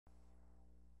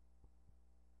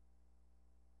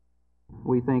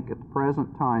We think at the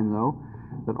present time, though,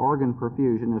 that organ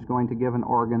perfusion is going to give an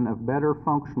organ of better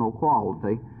functional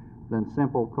quality than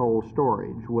simple cold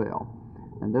storage will.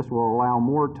 And this will allow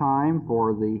more time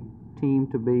for the team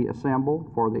to be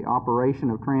assembled, for the operation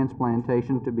of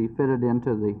transplantation to be fitted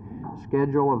into the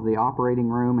schedule of the operating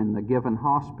room in the given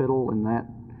hospital in that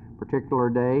particular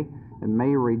day, and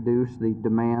may reduce the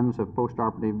demands of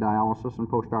postoperative dialysis and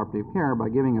postoperative care by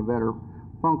giving a better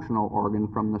functional organ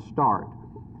from the start.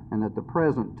 And at the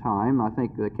present time, I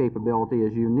think the capability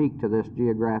is unique to this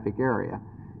geographic area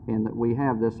in that we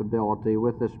have this ability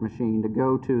with this machine to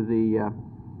go to the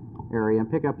area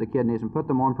and pick up the kidneys and put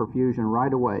them on perfusion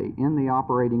right away in the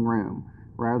operating room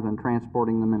rather than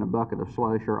transporting them in a bucket of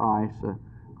slush or ice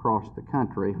across the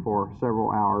country for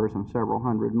several hours and several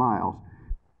hundred miles.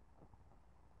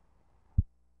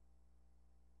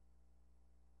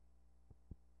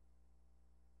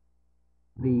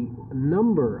 The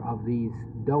number of these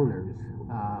donors,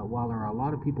 while there are a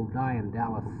lot of people die in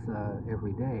Dallas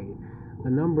every day, the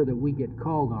number that we get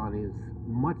called on is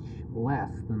much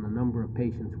less than the number of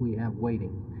patients we have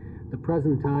waiting. At the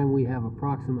present time, we have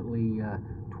approximately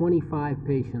 25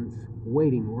 patients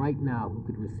waiting right now who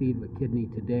could receive a kidney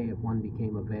today if one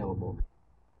became available.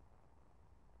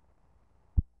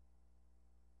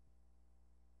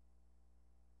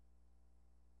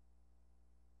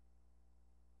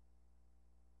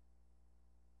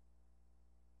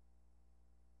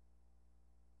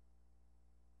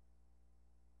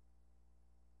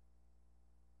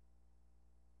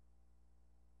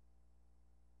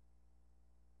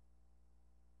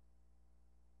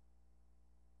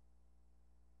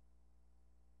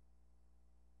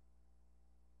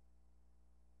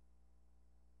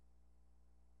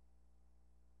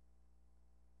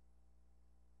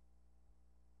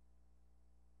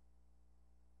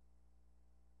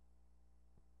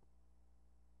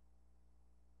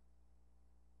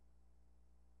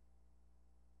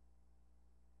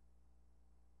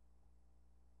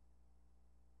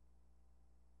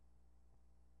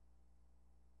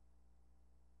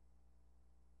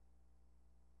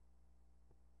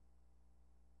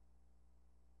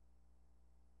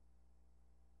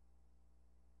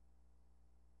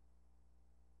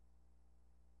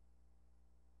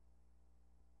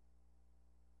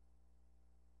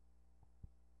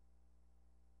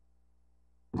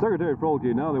 Secretary Folke,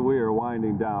 now that we are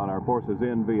winding down our forces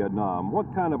in Vietnam,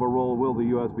 what kind of a role will the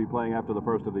U.S. be playing after the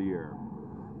first of the year?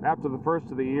 After the first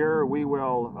of the year, we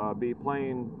will be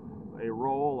playing a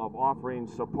role of offering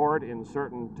support in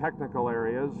certain technical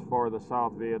areas for the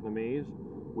South Vietnamese.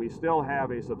 We still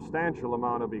have a substantial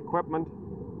amount of equipment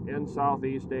in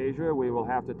Southeast Asia. We will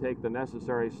have to take the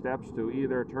necessary steps to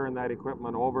either turn that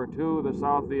equipment over to the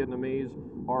South Vietnamese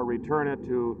or return it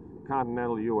to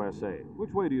continental USA.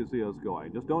 Which way do you see us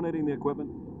going? Just donating the equipment?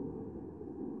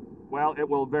 Well, it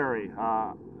will vary.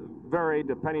 Vary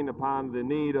depending upon the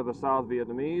need of the South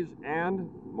Vietnamese and,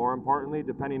 more importantly,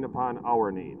 depending upon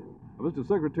our need. Mr.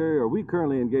 Secretary, are we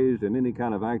currently engaged in any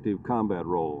kind of active combat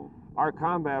role? Our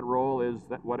combat role is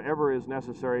that whatever is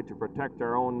necessary to protect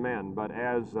our own men, but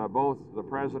as both the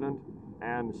President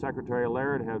and Secretary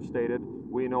Laird have stated,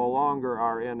 we no longer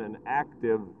are in an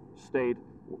active state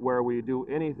where we do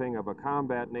anything of a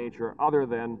combat nature other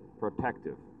than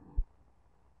protective.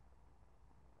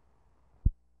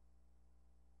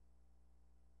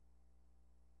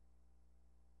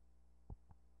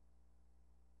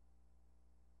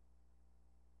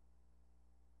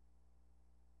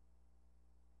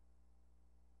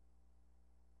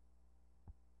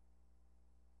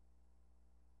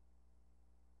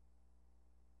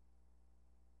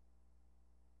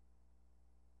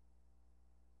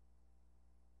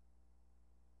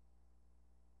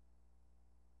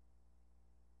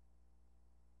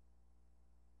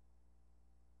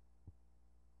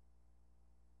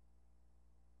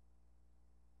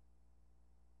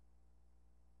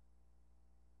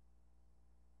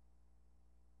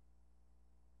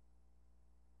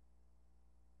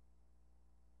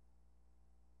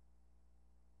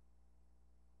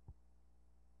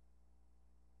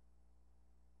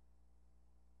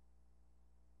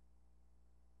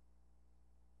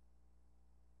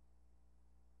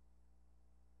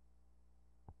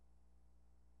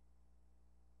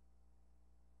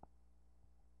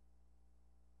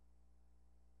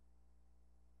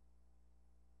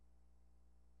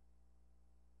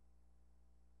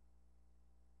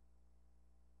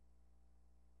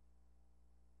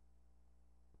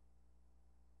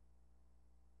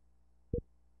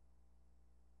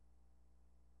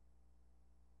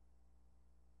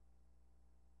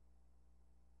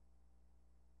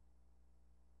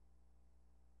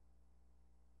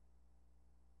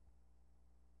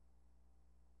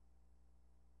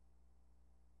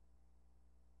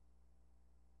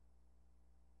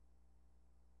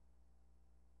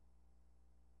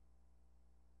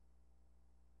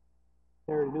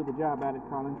 there to do the job out at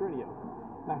Collins Radio.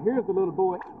 Now here's the little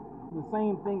boy. The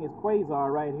same thing as Quasar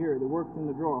right here that works in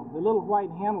the drawer. The little white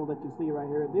handle that you see right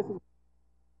here, this is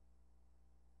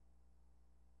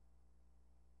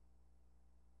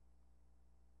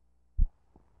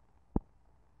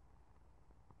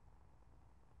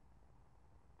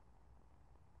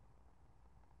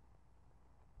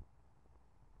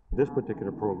This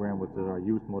particular program, which is our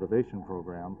youth motivation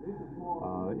program,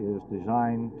 is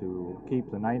designed to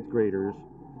keep the ninth graders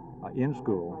in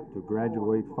school to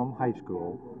graduate from high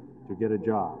school to get a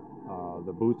job.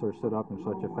 The booths are set up in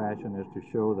such a fashion as to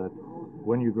show that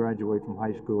when you graduate from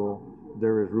high school,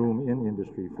 there is room in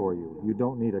industry for you. You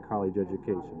don't need a college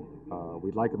education.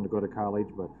 We'd like them to go to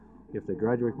college, but if they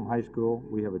graduate from high school,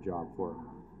 we have a job for them.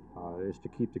 It's to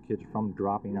keep the kids from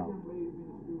dropping out.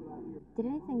 Did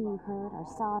anything you heard or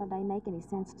saw today make any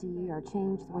sense to you or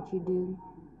change what you do?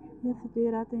 Yes, it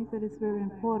did. I think that it's very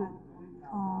important.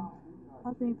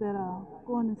 I think that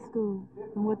going to school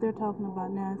and what they're talking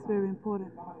about now is very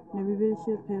important, and we really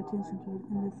should pay attention to it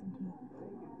and listen to it,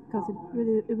 because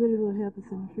it really will help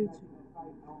us in the future.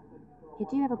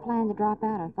 Did you ever plan to drop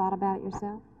out or thought about it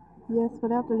yourself? Yes,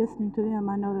 but after listening to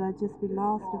them, I know that I'd just be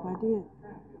lost if I did.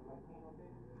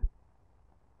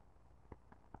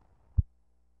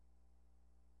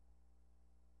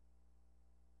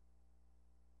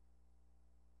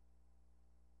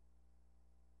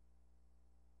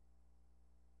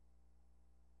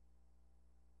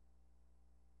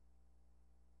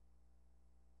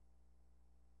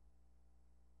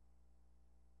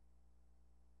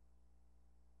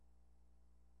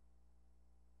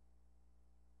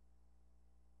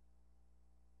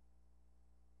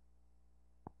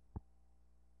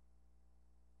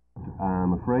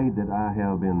 I'm afraid that I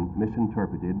have been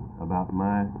misinterpreted about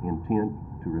my intent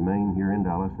to remain here in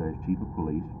Dallas as Chief of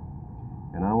Police,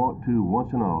 and I want to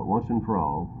once and for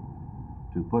all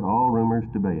to put all rumors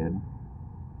to bed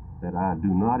that I do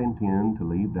not intend to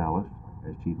leave Dallas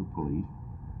as Chief of Police.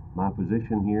 My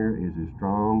position here is as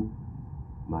strong,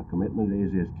 my commitment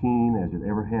is as keen as it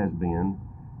ever has been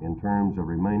in terms of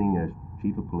remaining as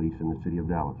Chief of Police in the city of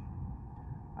Dallas.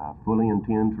 I fully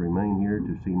intend to remain here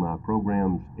to see my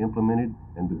programs implemented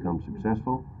and become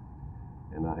successful,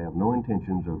 and I have no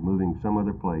intentions of moving some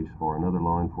other place for another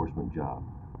law enforcement job.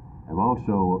 I've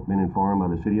also been informed by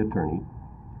the city attorney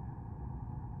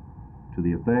to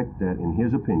the effect that, in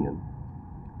his opinion,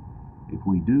 if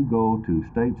we do go to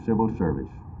state civil service,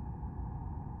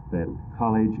 that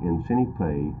college incentive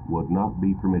pay would not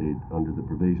be permitted under the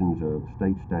provisions of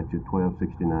State Statute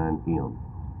 1269M.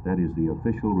 That is the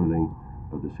official ruling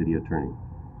of the city attorney.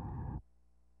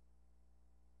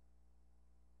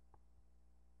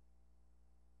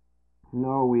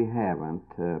 No, we haven't.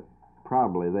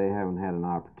 Probably they haven't had an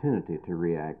opportunity to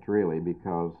react, really,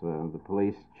 because the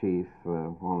police chief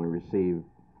only received,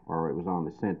 or it was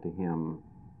only sent to him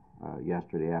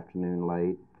yesterday afternoon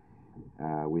late.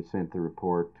 We sent the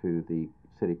report to the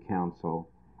city council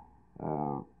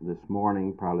this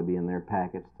morning, probably be in their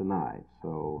packets tonight.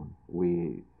 So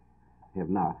we have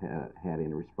not had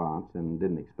any response and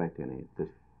didn't expect any. There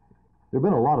have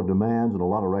been a lot of demands and a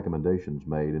lot of recommendations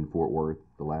made in Fort Worth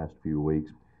the last few weeks.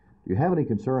 Do you have any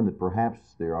concern that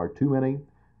perhaps there are too many,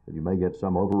 that you may get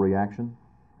some overreaction?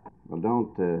 Well,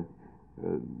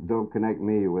 don't connect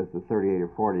me with the 38 or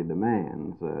 40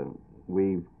 demands.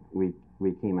 We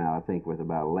came out, I think, with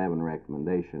about 11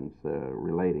 recommendations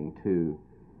relating to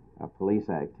police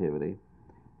activity,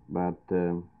 but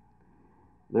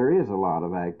there is a lot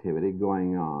of activity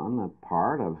going on. A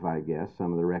part of, I guess,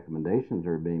 some of the recommendations that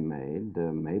are being made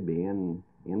may be in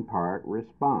part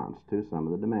response to some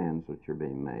of the demands which are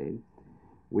being made.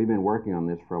 We've been working on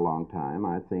this for a long time.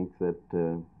 I think that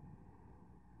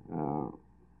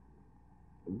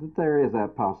there is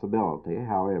that possibility.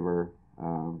 However,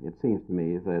 it seems to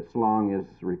me that as long as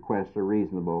requests are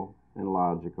reasonable and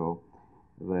logical,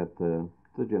 that the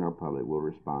general public will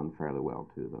respond fairly well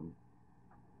to them.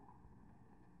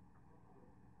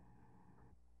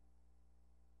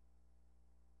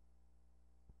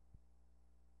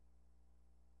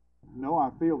 No,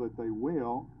 I feel that they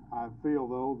will. I feel,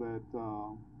 though, that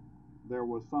there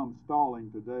was some stalling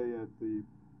today at the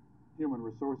Human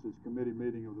Resources Committee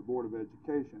meeting of the Board of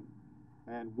Education,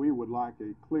 and we would like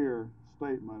a clear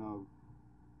statement of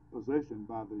position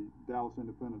by the Dallas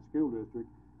Independent School District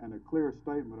and a clear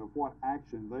statement of what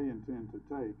action they intend to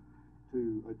take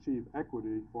to achieve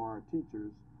equity for our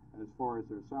teachers as far as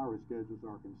their salary schedules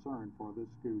are concerned for this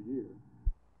school year.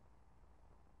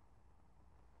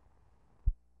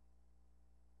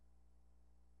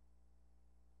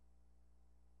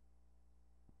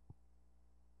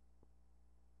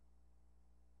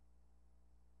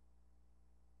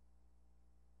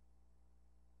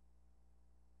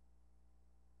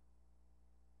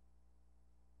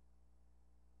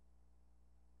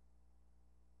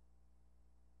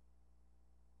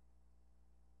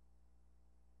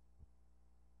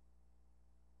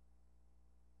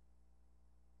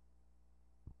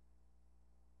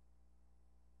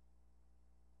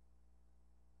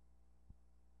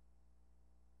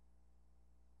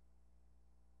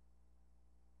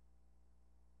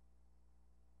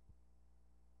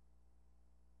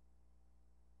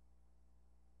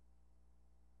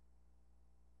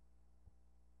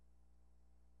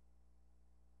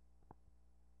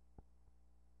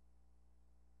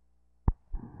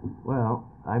 Well,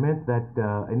 I meant that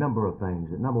a number of things.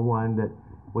 Number one, that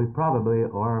we probably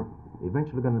are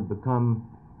eventually going to become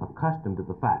accustomed to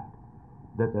the fact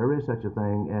that there is such a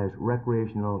thing as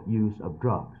recreational use of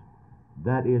drugs.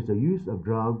 That is the use of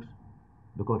drugs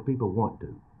because people want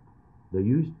to. The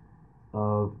use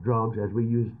of drugs as we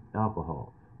use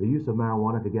alcohol. The use of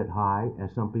marijuana to get high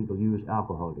as some people use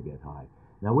alcohol to get high.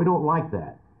 Now, we don't like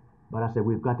that, but I say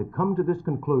we've got to come to this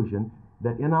conclusion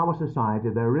that in our society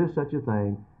there is such a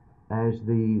thing as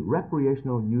the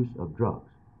recreational use of drugs.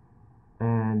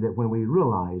 And that when we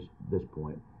realize this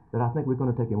point, that I think we're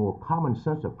going to take a more common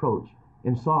sense approach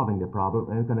in solving the problem,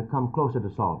 and we're going to come closer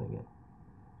to solving it.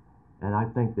 And I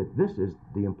think that this is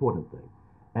the important thing.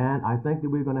 And I think that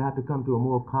we're going to have to come to a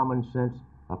more common sense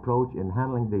approach in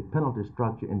handling the penalty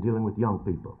structure in dealing with young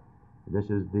people. This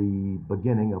is the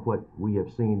beginning of what we have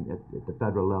seen at the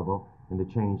federal level in the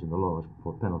change in the laws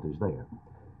for penalties there.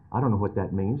 I don't know what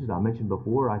that means. As I mentioned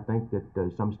before, I think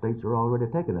that some states are already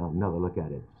taking another look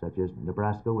at it, such as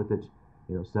Nebraska with its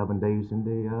 7 days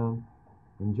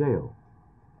in jail.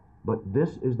 But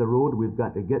this is the road we've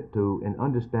got to get to in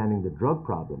understanding the drug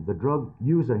problem, the drug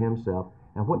user himself,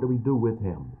 and what do we do with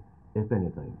him, if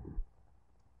anything.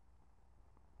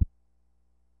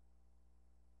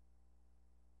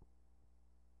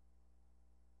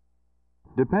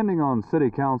 Depending on city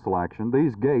council action,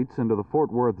 these gates into the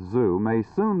Fort Worth Zoo may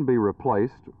soon be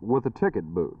replaced with a ticket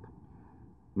booth.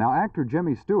 Now, actor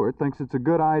Jimmy Stewart thinks it's a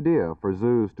good idea for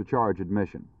zoos to charge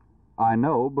admission. I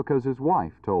know because his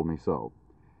wife told me so.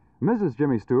 Mrs.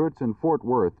 Jimmy Stewart's in Fort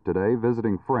Worth today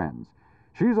visiting friends.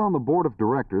 She's on the board of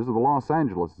directors of the Los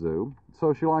Angeles Zoo,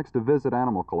 so she likes to visit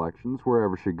animal collections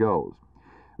wherever she goes.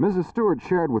 Mrs. Stewart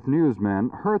shared with newsmen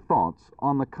her thoughts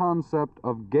on the concept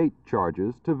of gate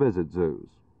charges to visit zoos.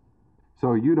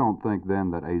 So you don't think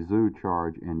then that a zoo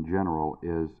charge in general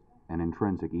is an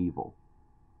intrinsic evil?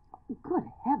 Good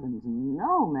heavens,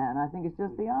 no, man. I think it's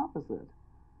just the opposite.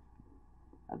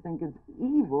 I think it's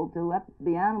evil to let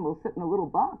the animals sit in a little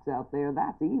box out there.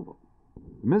 That's evil.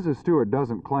 Mrs. Stewart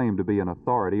doesn't claim to be an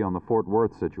authority on the Fort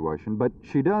Worth situation, but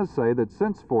she does say that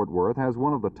since Fort Worth has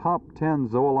one of the top 10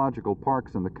 zoological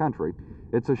parks in the country,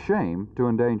 it's a shame to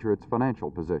endanger its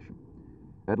financial position.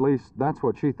 At least, that's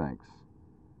what she thinks.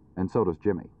 And so does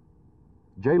Jimmy.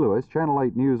 Jay Lewis, Channel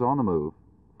 8 News on the Move,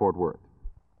 Fort Worth.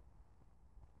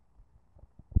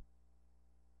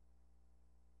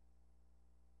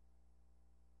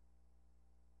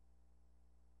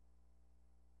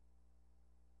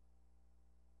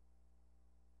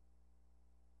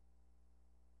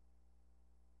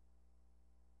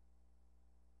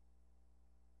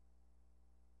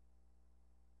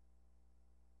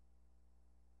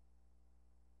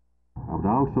 I would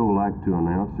also like to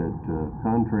announce that,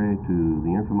 contrary to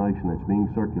the information that's being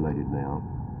circulated now,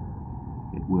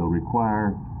 it will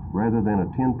require, rather than a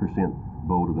 10%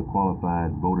 vote of the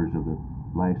qualified voters of the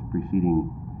last preceding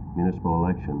municipal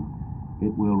election,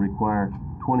 it will require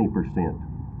 20%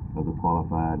 of the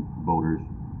qualified voters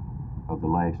of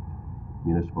the last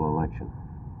municipal election.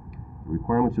 The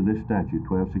requirements of this statute,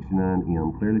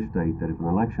 1269M, clearly state that if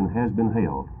an election has been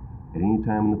held at any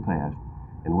time in the past,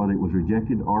 and whether it was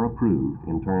rejected or approved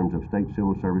in terms of state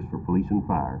civil service for police and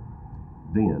fire,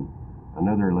 then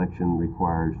another election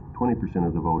requires 20%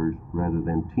 of the voters rather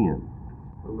than 10.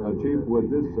 Chief, would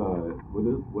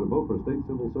a vote for state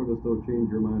civil service though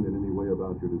change your mind in any way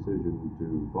about your decision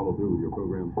to follow through with your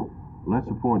program? Well, that's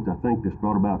the point I think that's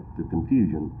brought about the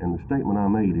confusion, and the statement I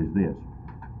made is this: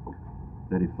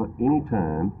 that if any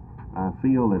time I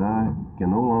feel that I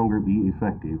can no longer be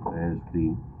effective as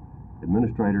the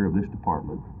administrator of this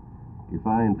department, if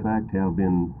I in fact have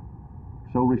been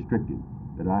so restricted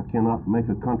that I cannot make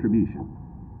a contribution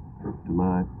to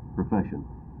my profession,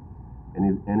 and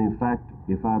in fact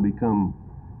if I become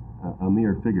a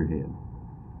mere figurehead,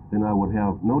 then I would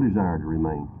have no desire to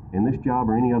remain in this job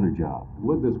or any other job.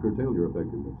 Would this curtail your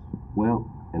effectiveness? Well,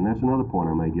 and that's another point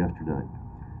I made yesterday.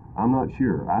 I'm not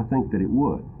sure. I think that it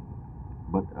would.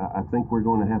 But I think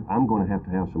I'm going to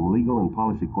have some legal and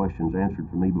policy questions answered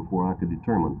for me before I could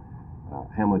determine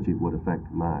how much it would affect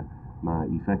my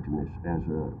effectiveness as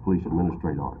a police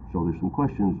administrator. So there's some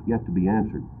questions yet to be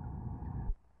answered.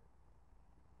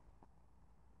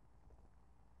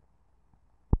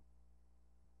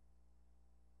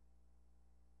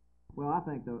 Well, I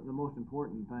think the most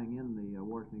important thing in the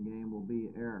Washington game will be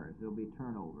errors. There'll be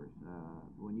turnovers.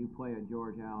 When you play a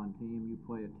George Allen team, you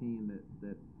play a team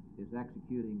that is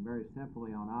executing very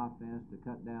simply on offense to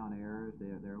cut down errors.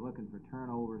 They're looking for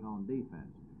turnovers on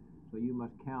defense. So you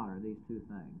must counter these two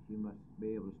things. You must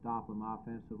be able to stop them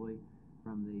offensively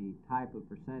from the type of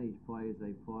percentage plays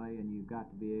they play, and you've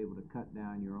got to be able to cut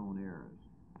down your own errors.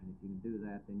 And if you can do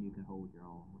that, then you can hold your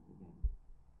own with the game.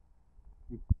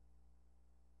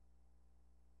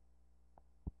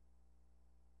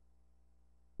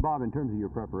 Bob, in terms of your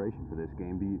preparation for this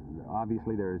game,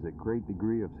 obviously there is a great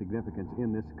degree of significance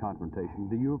in this confrontation.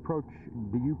 Do you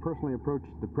personally approach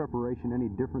the preparation any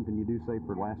different than you do, say,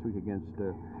 for last week against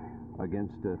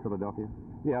Philadelphia?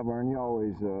 Yeah, Vern, you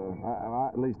always,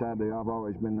 at least I do. I've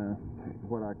always been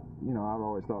I've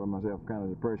always thought of myself kind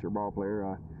of as a pressure ball player.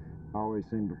 I always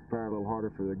seem to prepare a little harder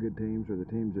for the good teams or the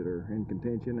teams that are in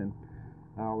contention, and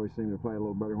I always seem to play a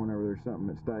little better whenever there's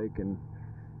something at stake. And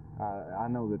I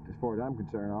know that as far as I'm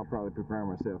concerned, I'll probably prepare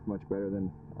myself much better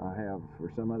than I have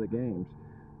for some other games.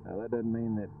 That doesn't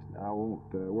mean that I won't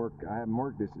I haven't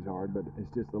worked this as hard, but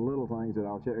it's just the little things that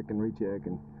I'll check and recheck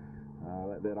and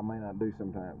that I may not do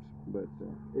sometimes. But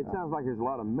it sounds like there's a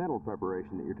lot of mental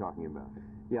preparation that you're talking about.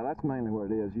 Yeah, that's mainly what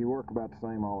it is. You work about the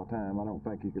same all the time. I don't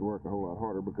think you could work a whole lot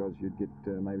harder because you'd get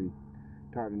maybe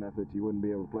tired enough that you wouldn't be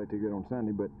able to play too good on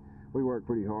Sunday, but we work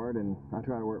pretty hard, and I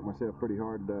try to work myself pretty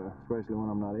hard, especially when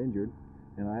I'm not injured,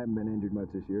 and I haven't been injured much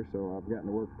this year, so I've gotten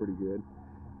to work pretty good.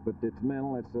 But it's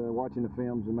mental. It's watching the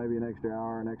films and maybe an extra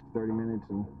hour, an extra 30 minutes,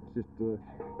 and it's just the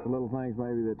little things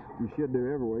maybe that you should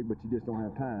do every week, but you just don't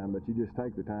have time. But you just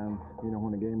take the time,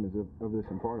 when the game is of this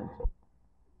importance.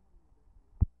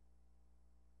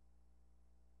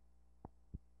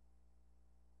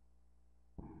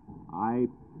 I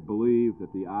believe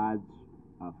that the odds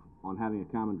on having a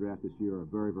common draft this year are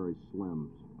very, very slim.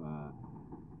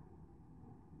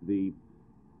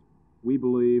 We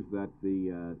believe that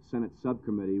the Senate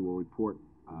subcommittee will report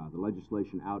the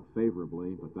legislation out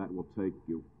favorably, but that will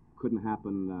couldn't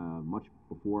happen much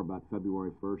before about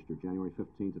February 1st or January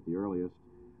 15th at the earliest.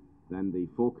 Then the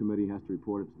full committee has to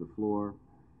report it to the floor.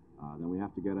 Then we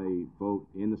have to get a vote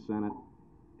in the Senate,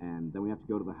 and then we have to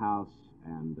go to the House.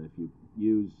 And if you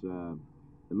use the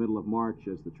middle of March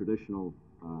as the traditional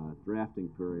drafting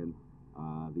period,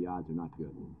 the odds are not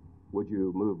good. Would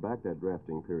you move back that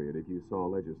drafting period if you saw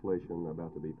legislation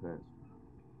about to be passed?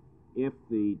 If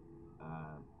the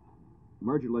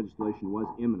merger legislation was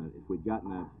imminent, if we'd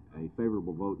gotten a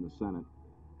favorable vote in the Senate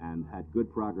and had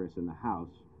good progress in the House,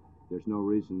 there's no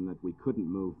reason that we couldn't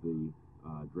move the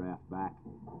draft back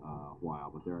a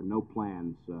while. But there are no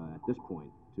plans at this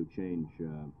point to change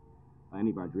any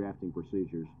of our drafting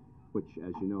procedures, which,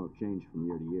 as you know, have changed from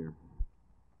year to year.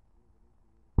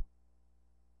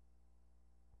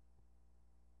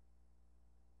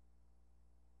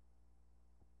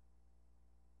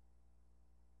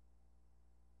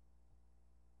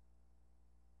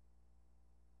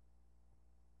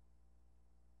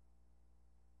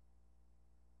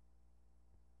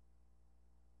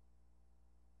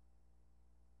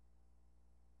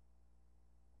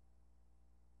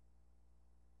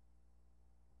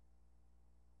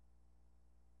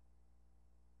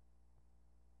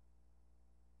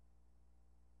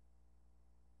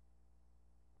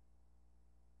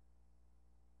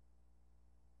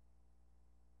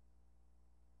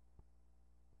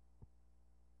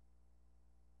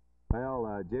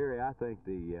 Well, Jerry, I think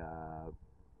the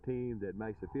team that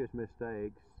makes the fewest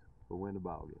mistakes will win the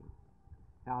ball game.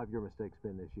 How have your mistakes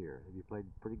been this year? Have you played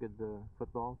pretty good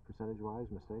football, percentage-wise,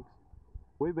 mistakes?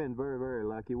 We've been very, very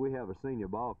lucky. We have a senior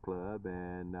ball club,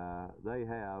 and they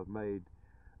have made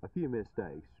a few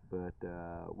mistakes, but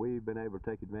we've been able to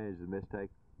take advantage of the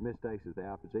mistakes that the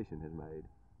opposition has made.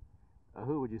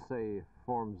 Who would you say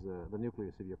forms the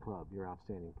nucleus of your club, your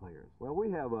outstanding players? Well, we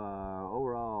have an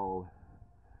overall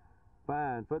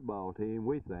fine football team,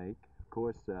 we think. Of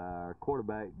course, our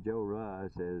quarterback, Joe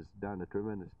Russ, has done a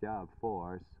tremendous job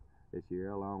for us this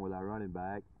year, along with our running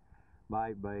back,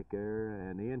 Mike Baker,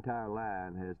 and the entire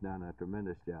line has done a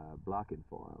tremendous job blocking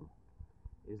for him.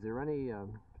 Is there any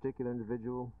particular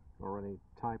individual or any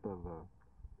type of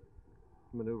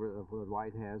maneuver that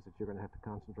White has that you're going to have to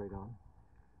concentrate on?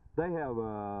 They have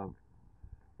a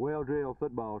well-drilled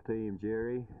football team,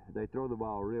 Jerry. They throw the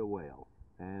ball real well,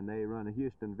 and they run a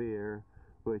Houston veer,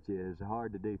 which is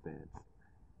hard to defense.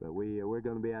 But we're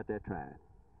going to be out there trying.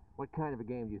 What kind of a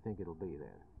game do you think it'll be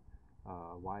then?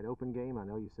 A wide-open game? I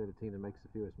know you said a team that makes the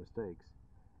fewest mistakes,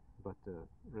 but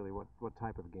really, what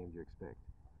type of game do you expect?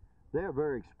 They're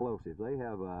very explosive. They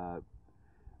have a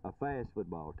fast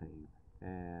football team,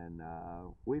 and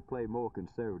we play more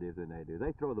conservative than they do.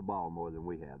 They throw the ball more than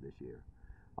we have this year,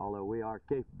 although we are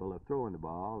capable of throwing the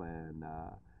ball, and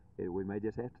we may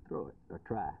just have to throw it or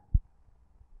try.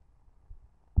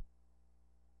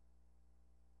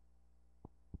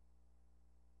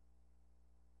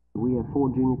 We have 4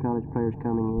 junior college players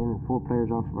coming in and 4 players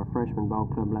off of our freshman ball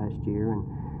club last year and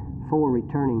 4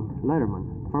 returning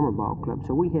lettermen from our ball club.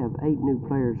 So we have 8 new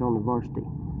players on the varsity.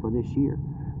 for this year.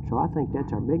 So I think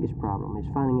that's our biggest problem, is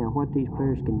finding out what these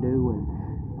players can do and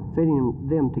fitting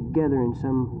them together in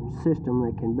some system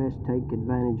that can best take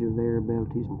advantage of their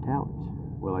abilities and talents.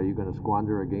 Well, are you going to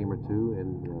squander a game or two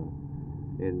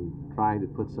in trying to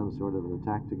put some sort of an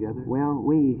attack together? Well,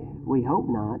 we hope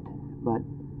not, but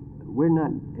we're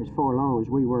not as far along as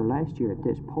we were last year at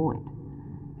this point.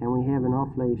 And we have an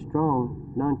awfully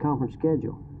strong non-conference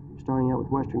schedule, starting out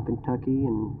with Western Kentucky,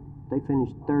 and they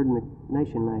finished third in the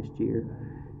nation last year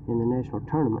in the national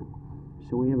tournament.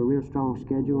 So we have a real strong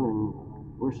schedule, and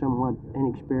we're somewhat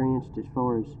inexperienced as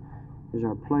far as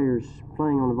our players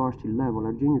playing on the varsity level.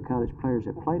 Our junior college players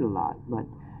have played a lot, but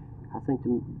I think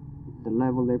the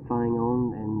level they're playing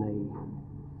on and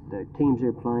the teams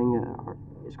they're playing,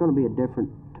 it's going to be a different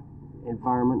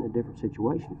environment, a different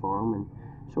situation for them, and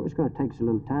so it's going to take us a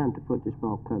little time to put this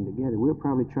ball club together. We'll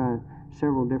probably try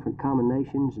several different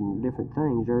combinations and different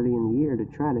things early in the year to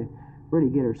try to really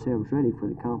get ourselves ready for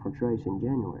the conference race in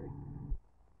January.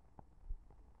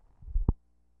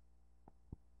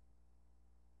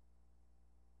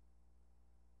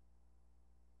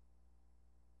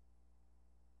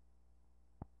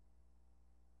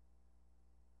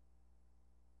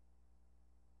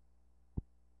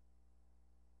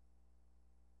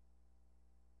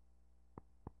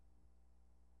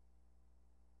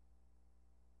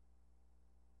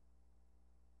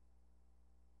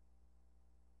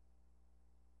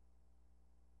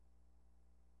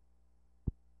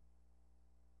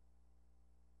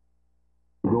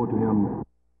 Go to him.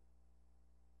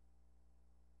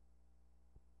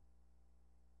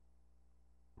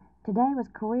 Today was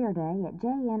Career Day at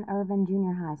J.N. Irvin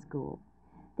Junior High School.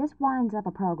 This winds up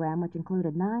a program which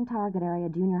included 9 target area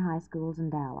junior high schools in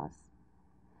Dallas.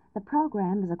 The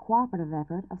program is a cooperative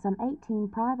effort of some 18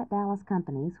 private Dallas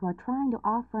companies who are trying to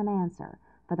offer an answer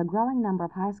for the growing number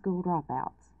of high school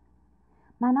dropouts.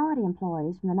 Minority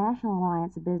employees from the National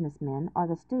Alliance of Businessmen are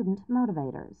the student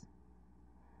motivators.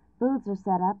 Booths are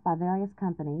set up by various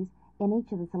companies in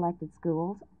each of the selected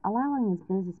schools, allowing these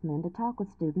businessmen to talk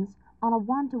with students on a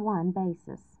one-to-one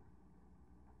basis.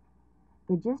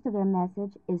 The gist of their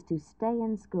message is to stay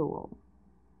in school.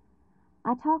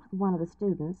 I talked with one of the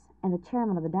students and the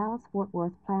chairman of the Dallas-Fort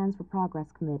Worth Plans for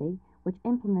Progress Committee, which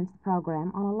implements the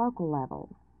program on a local level.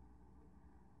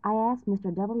 I asked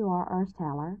Mr. W.R.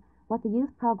 Ersthaler what the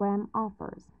youth program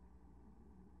offers.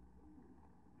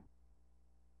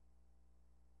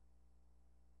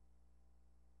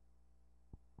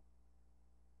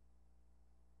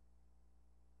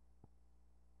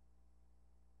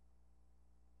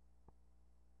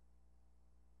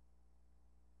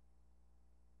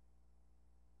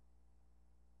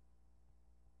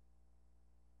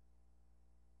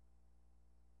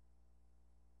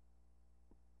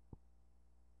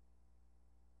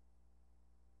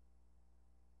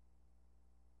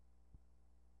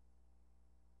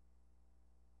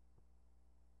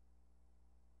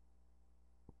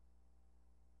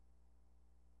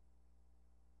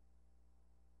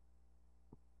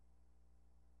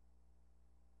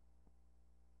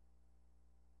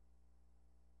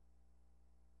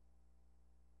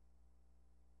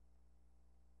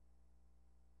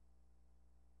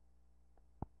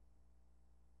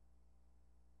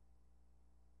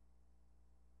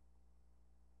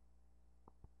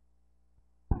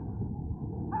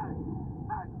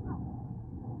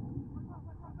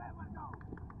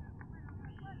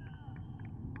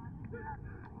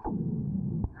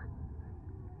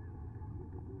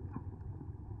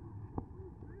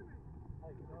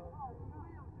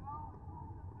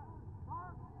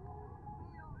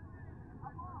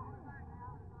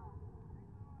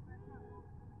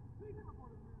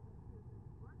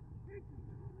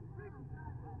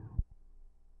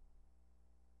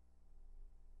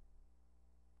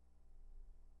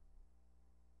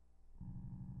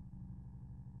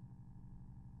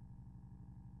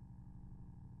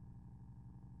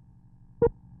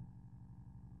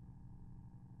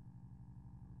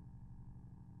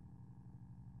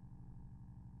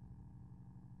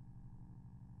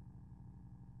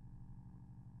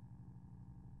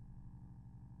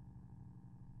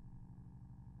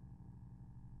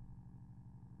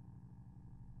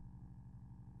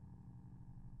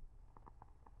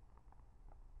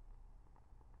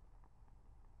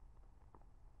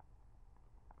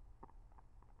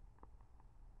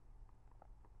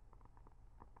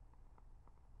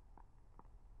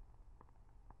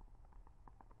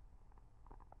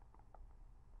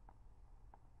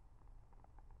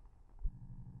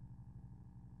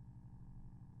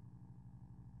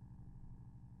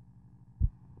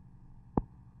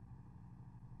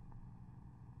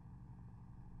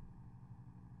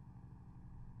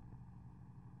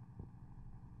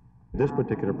 this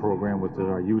particular program, which is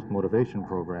our youth motivation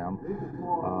program,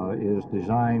 is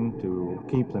designed to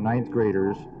keep the ninth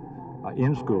graders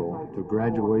in school to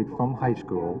graduate from high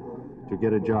school to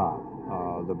get a job.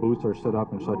 The booths are set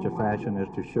up in such a fashion as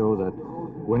to show that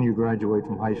when you graduate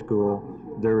from high school,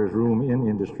 there is room in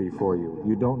industry for you.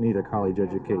 You don't need a college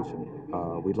education.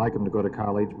 We'd like them to go to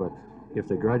college, but if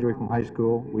they graduate from high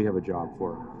school, we have a job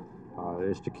for them.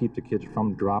 It's to keep the kids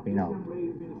from dropping out.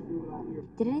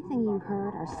 Did anything you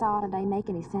heard or saw today make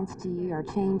any sense to you or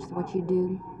change what you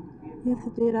do? Yes,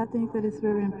 it did. I think that it's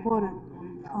very important.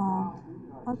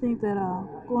 I think that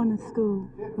going to school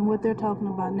and what they're talking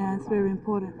about now is very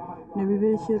important, and we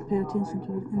really should pay attention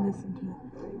to it and listen to it,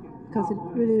 because it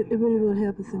really will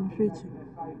help us in the future.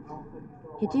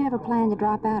 Did you ever plan to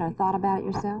drop out or thought about it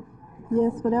yourself?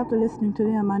 Yes, but after listening to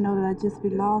them, I know that I'd just be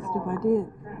lost if I did.